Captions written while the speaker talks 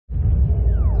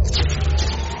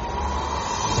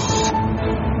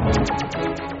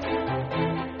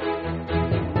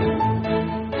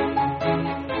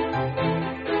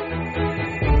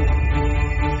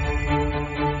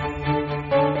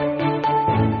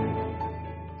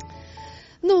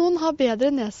har bedre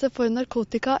nese for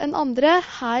narkotika enn andre.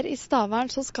 Her i Stavern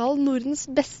så skal Nordens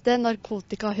beste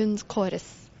narkotikahund kåres.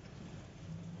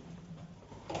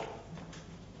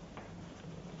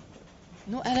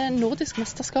 Nå er det nordisk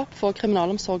mesterskap for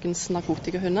kriminalomsorgens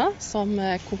narkotikahunder som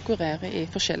konkurrerer i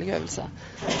forskjellige øvelser.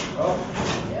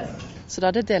 Så da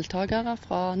er det deltakere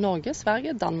fra Norge,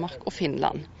 Sverige, Danmark og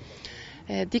Finland.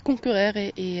 De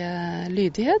konkurrerer i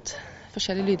lydighet,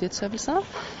 forskjellige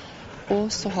lydighetsøvelser. Og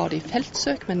så har de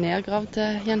feltsøk med nedgravde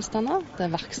gjenstander. Det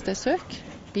er verkstedsøk,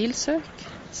 bilsøk,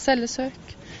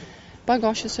 cellesøk,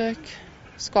 bagasjesøk,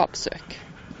 skapsøk.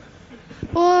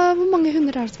 Og hvor mange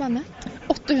hunder er det som er med?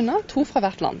 8 hunder, 2 fra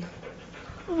hvert land.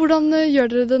 Hvordan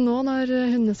gjør dere det nå når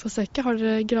hundene skal søke? Har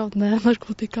dere gravd ned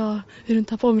narkotika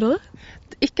rundt her på området?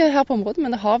 Ikke her på området,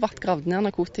 men det har vært gravd ned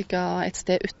narkotika et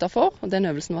sted utenfor. Og den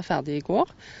øvelsen var ferdig i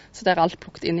går, så det er alt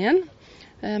plukket inn igjen.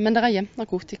 Men det er gjemt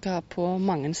narkotika på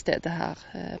mange steder her.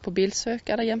 På bilsøk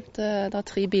er det gjemt, det er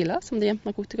 3 biler som det er gjemt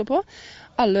narkotika på.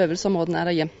 Alle øvelsesområdene er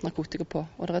det gjemt narkotika på.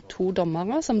 Og det er 2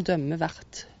 dommere som dømmer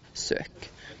hvert søk,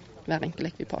 hver enkelt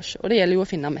ekvipasje. Og det gjelder jo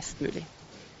å finne mest mulig.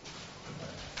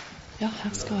 Ja,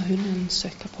 her skal hunden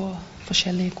søke på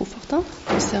forskjellige kofferter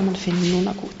og se om han finner noen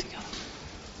narkotika.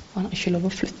 Han har ikke lov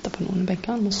å flytte på noen begge,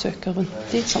 han må søke rundt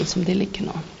de sånn som de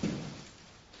ligger nå.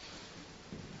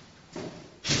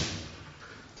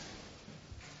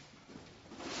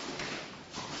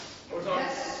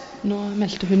 Nå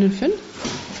meldte hunden funn.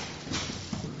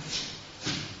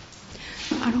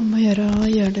 Er det om å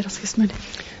gjøre det raskest mulig?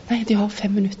 Nei, de har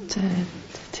 5 minutter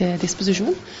til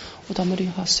disposisjon, og da må de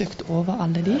ha søkt over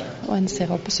alle de, og en ser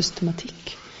også på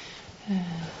systematikk.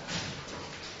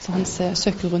 Så han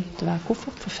søker rundt hver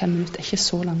koffert for 5 minutter. Det er ikke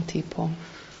så lang tid på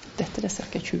dette, det er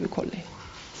ca. 20 kolli.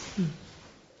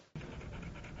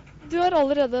 Du har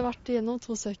allerede vært gjennom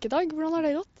 2 søk i dag. Hvordan har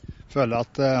det gått? Føler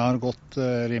at det har gått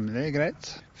rimelig greit.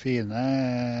 Fine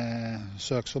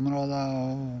søksområder,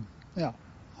 og ja,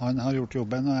 han har gjort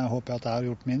jobben, og jeg håper at jeg har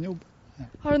gjort min jobb. Ja.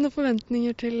 Har du noen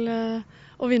forventninger til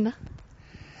å vinne?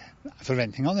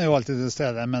 Forventningene er jo alltid til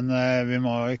stede, men vi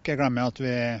må ikke glemme at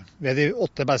vi er de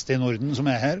 8 beste i Norden som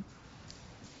er her.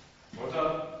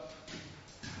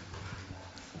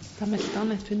 Da meldte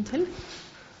han et funn til.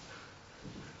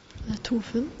 Det er 2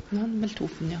 funn? Ja, han meldte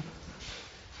 2 funn, ja.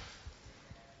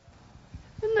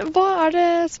 Men hva er det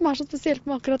som er så spesielt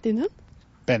med akkurat din hund?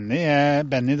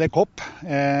 Benny the Cop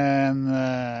er en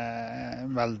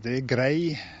veldig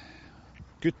grei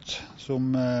gutt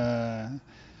som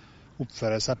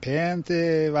oppfører seg pent i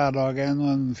hverdagen, og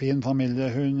en fin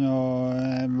familiehund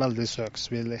og veldig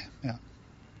søksvillig. Ja.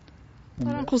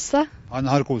 Har han kost seg? Han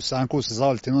har kost seg. Han koser seg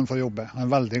alltid når han får jobbe. Han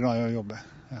er veldig glad i å jobbe.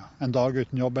 Ja. En dag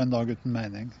uten jobb, en dag uten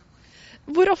mening.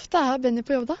 Hvor ofte er Benny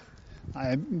på jobb da?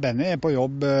 Nei, Benny er på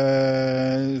jobb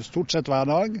stort sett hver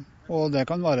dag, og det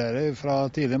kan variere fra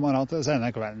tidlig morgen til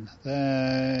senere kvelden. Det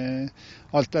er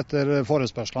alt etter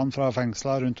forespørslene fra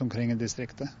fengsler rundt omkring i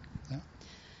distriktet. Ja.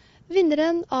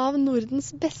 Vinneren av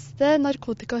Nordens beste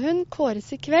narkotikahund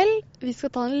kåres i kveld. Vi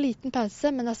skal ta en liten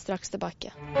pause, men er straks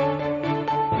tilbake.